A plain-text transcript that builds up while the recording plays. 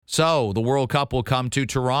So the World Cup will come to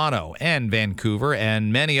Toronto and Vancouver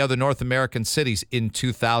and many other North American cities in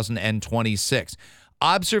 2026.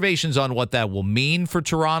 Observations on what that will mean for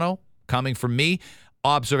Toronto coming from me.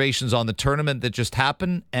 Observations on the tournament that just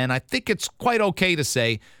happened. And I think it's quite okay to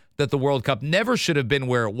say that the World Cup never should have been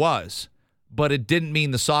where it was, but it didn't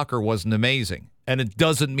mean the soccer wasn't amazing. And it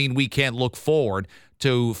doesn't mean we can't look forward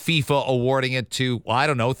to FIFA awarding it to, well, I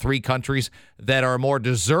don't know, 3 countries that are more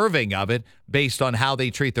deserving of it based on how they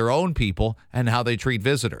treat their own people and how they treat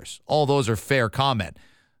visitors. All those are fair comment.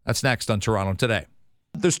 That's next on Toronto Today.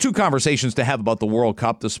 There's 2 conversations to have about the World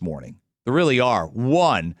Cup this morning. There really are.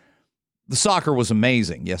 One, the soccer was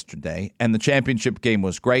amazing yesterday, and the championship game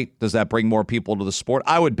was great. Does that bring more people to the sport?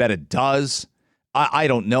 I would bet it does. I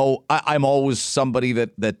don't know. I'm always somebody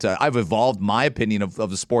that I've evolved my opinion of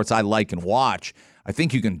the sports I like and watch. I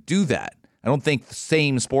think you can do that. I don't think the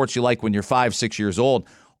same sports you like when you're 5, 6 years old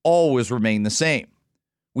always remain the same.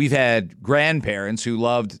 We've had grandparents who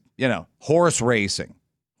loved, horse racing.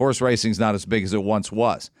 Horse racing's not as big as it once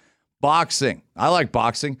was. Boxing. I like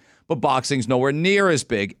boxing, but boxing's nowhere near as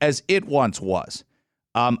big as it once was.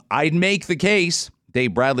 I'd make the case,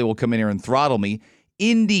 Dave Bradley will come in here and throttle me,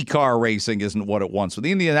 IndyCar racing isn't what it once was.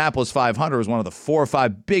 The Indianapolis 500 was one of the 4 or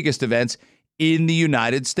 5 biggest events in the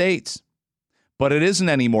United States. But it isn't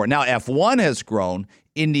anymore. Now, F1 has grown.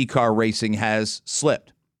 IndyCar racing has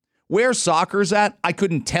slipped. Where soccer's at, I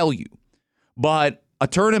couldn't tell you. But a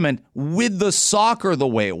tournament with the soccer the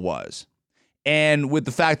way it was, and with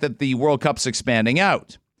the fact that the World Cup's expanding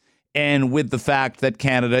out, and with the fact that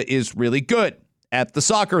Canada is really good at the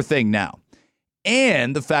soccer thing now,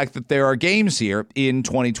 and the fact that there are games here in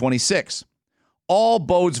 2026, all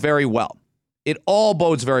bodes very well. It all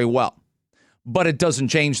bodes very well. But it doesn't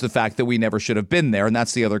change the fact that we never should have been there, and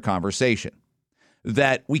that's the other conversation.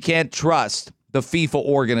 That we can't trust the FIFA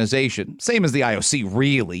organization, same as the IOC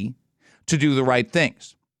really, to do the right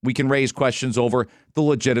things. We can raise questions over the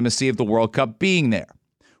legitimacy of the World Cup being there.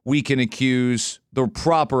 We can accuse the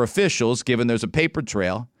proper officials, given there's a paper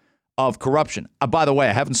trail, of corruption. By the way,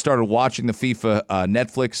 I haven't started watching the FIFA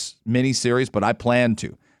Netflix miniseries, but I plan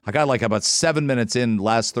to. I got like about 7 minutes in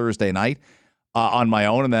last Thursday night on my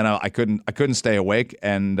own, and then I couldn't stay awake,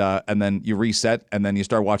 and then you reset, and then you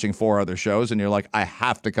start watching 4 other shows, and you're like, I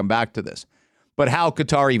have to come back to this. But how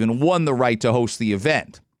Qatar even won the right to host the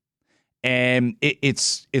event, and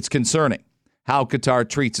it's concerning. How Qatar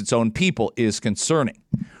treats its own people is concerning.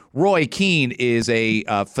 Roy Keane is a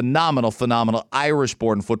phenomenal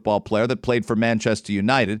Irish-born football player that played for Manchester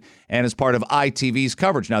United and is part of ITV's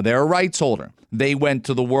coverage. Now, they're a rights holder. They went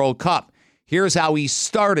to the World Cup. Here's how he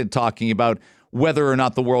started talking about whether or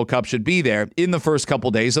not the World Cup should be there in the first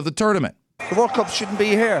couple days of the tournament. The World Cup shouldn't be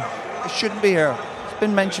here. It shouldn't be here. It's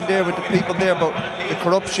been mentioned there with the people there about the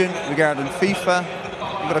corruption regarding FIFA.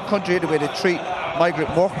 You've got a country the way they treat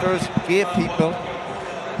migrant workers, gay people.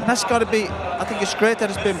 And that's got to be, I think it's great that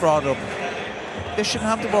it's been brought up. They shouldn't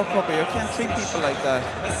have the World Cup here. You can't treat people like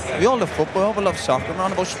that. We all love football, we love soccer. We're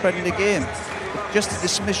on about spreading the game. But just to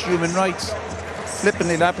dismiss human rights,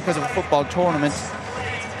 flippantly that because of a football tournament,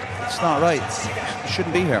 it's not right. It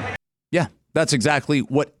shouldn't be here. Yeah, that's exactly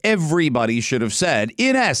what everybody should have said,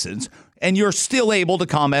 in essence, and you're still able to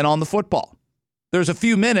comment on the football. There's a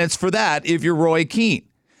few minutes for that if you're Roy Keane.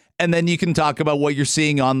 And then you can talk about what you're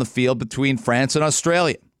seeing on the field between France and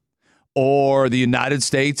Australia, or the United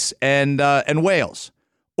States and Wales,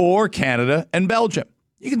 or Canada and Belgium.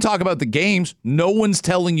 You can talk about the games. No one's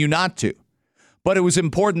telling you not to. But it was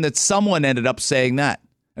important that someone ended up saying that.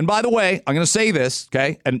 And by the way, I'm going to say this,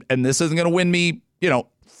 okay? And this isn't going to win me,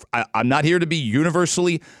 I'm not here to be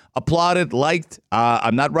universally applauded, liked.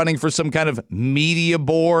 I'm not running for some kind of media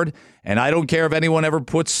board, and I don't care if anyone ever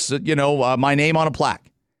puts, my name on a plaque.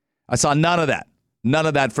 I saw none of that. None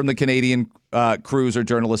of that from the Canadian crews or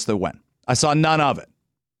journalists that went. I saw none of it.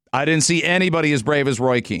 I didn't see anybody as brave as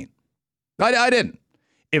Roy Keane. I didn't.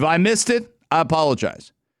 If I missed it, I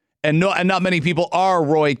apologize. And not many people are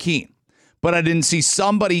Roy Keane. But I didn't see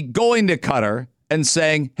somebody going to Qatar and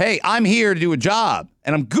saying, hey, I'm here to do a job,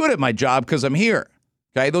 and I'm good at my job because I'm here.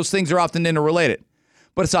 Okay, those things are often interrelated.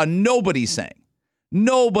 But I saw nobody saying,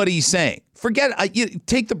 forget,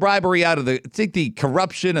 take the bribery out of take the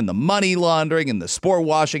corruption and the money laundering and the sport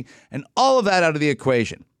washing and all of that out of the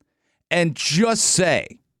equation. And just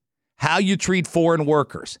say how you treat foreign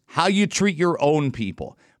workers, how you treat your own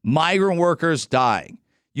people, migrant workers dying.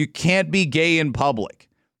 You can't be gay in public.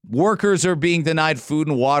 Workers are being denied food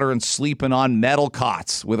and water and sleeping on metal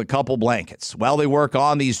cots with a couple blankets while they work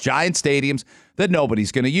on these giant stadiums that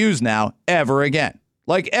nobody's going to use now ever again.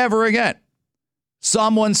 Like ever again.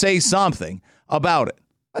 Someone say something about it.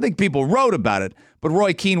 I think people wrote about it, but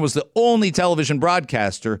Roy Keane was the only television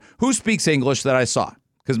broadcaster who speaks English that I saw.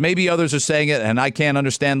 Because maybe others are saying it and I can't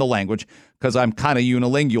understand the language because I'm kind of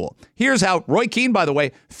unilingual. Here's how Roy Keane, by the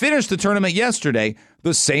way, finished the tournament yesterday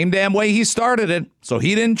the same damn way he started it, so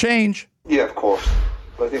he didn't change. Yeah, of course.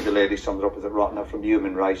 But I think the lady summed it up as it rotten from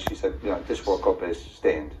human rights. She said, this World Cup is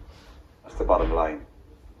stained. That's the bottom line.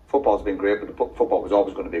 Football's been great, but football was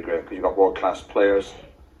always going to be great because you've got world-class players,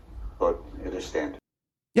 but it is stained.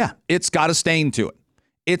 Yeah, it's got a stain to it.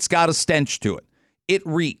 It's got a stench to it. It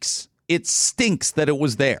reeks. It stinks that it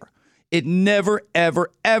was there. It never,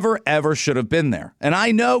 ever, ever, ever should have been there. And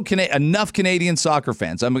I know enough Canadian soccer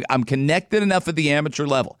fans. I'm connected enough at the amateur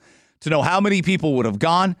level to know how many people would have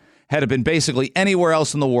gone had it been basically anywhere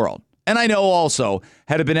else in the world. And I know also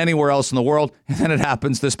had it been anywhere else in the world, and then it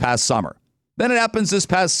happens this past summer.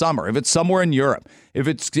 If it's somewhere in Europe, if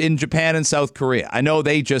it's in Japan and South Korea. I know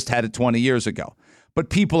they just had it 20 years ago. But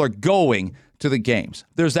people are going to the games.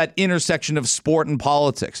 There's that intersection of sport and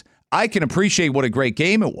politics. I can appreciate what a great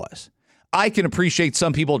game it was. I can appreciate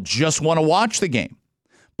some people just want to watch the game.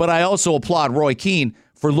 But I also applaud Roy Keane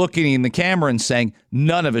for looking in the camera and saying,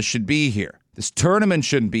 none of us should be here. This tournament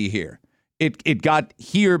shouldn't be here. It got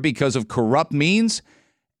here because of corrupt means,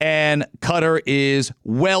 and Qatar is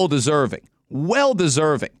well deserving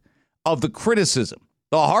of the criticism,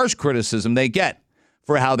 the harsh criticism they get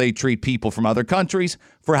for how they treat people from other countries,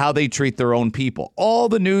 for how they treat their own people. All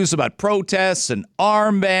the news about protests and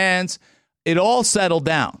armbands, it all settled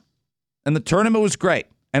down. And the tournament was great.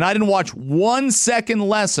 And I didn't watch 1 second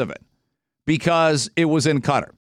less of it because it was in Qatar.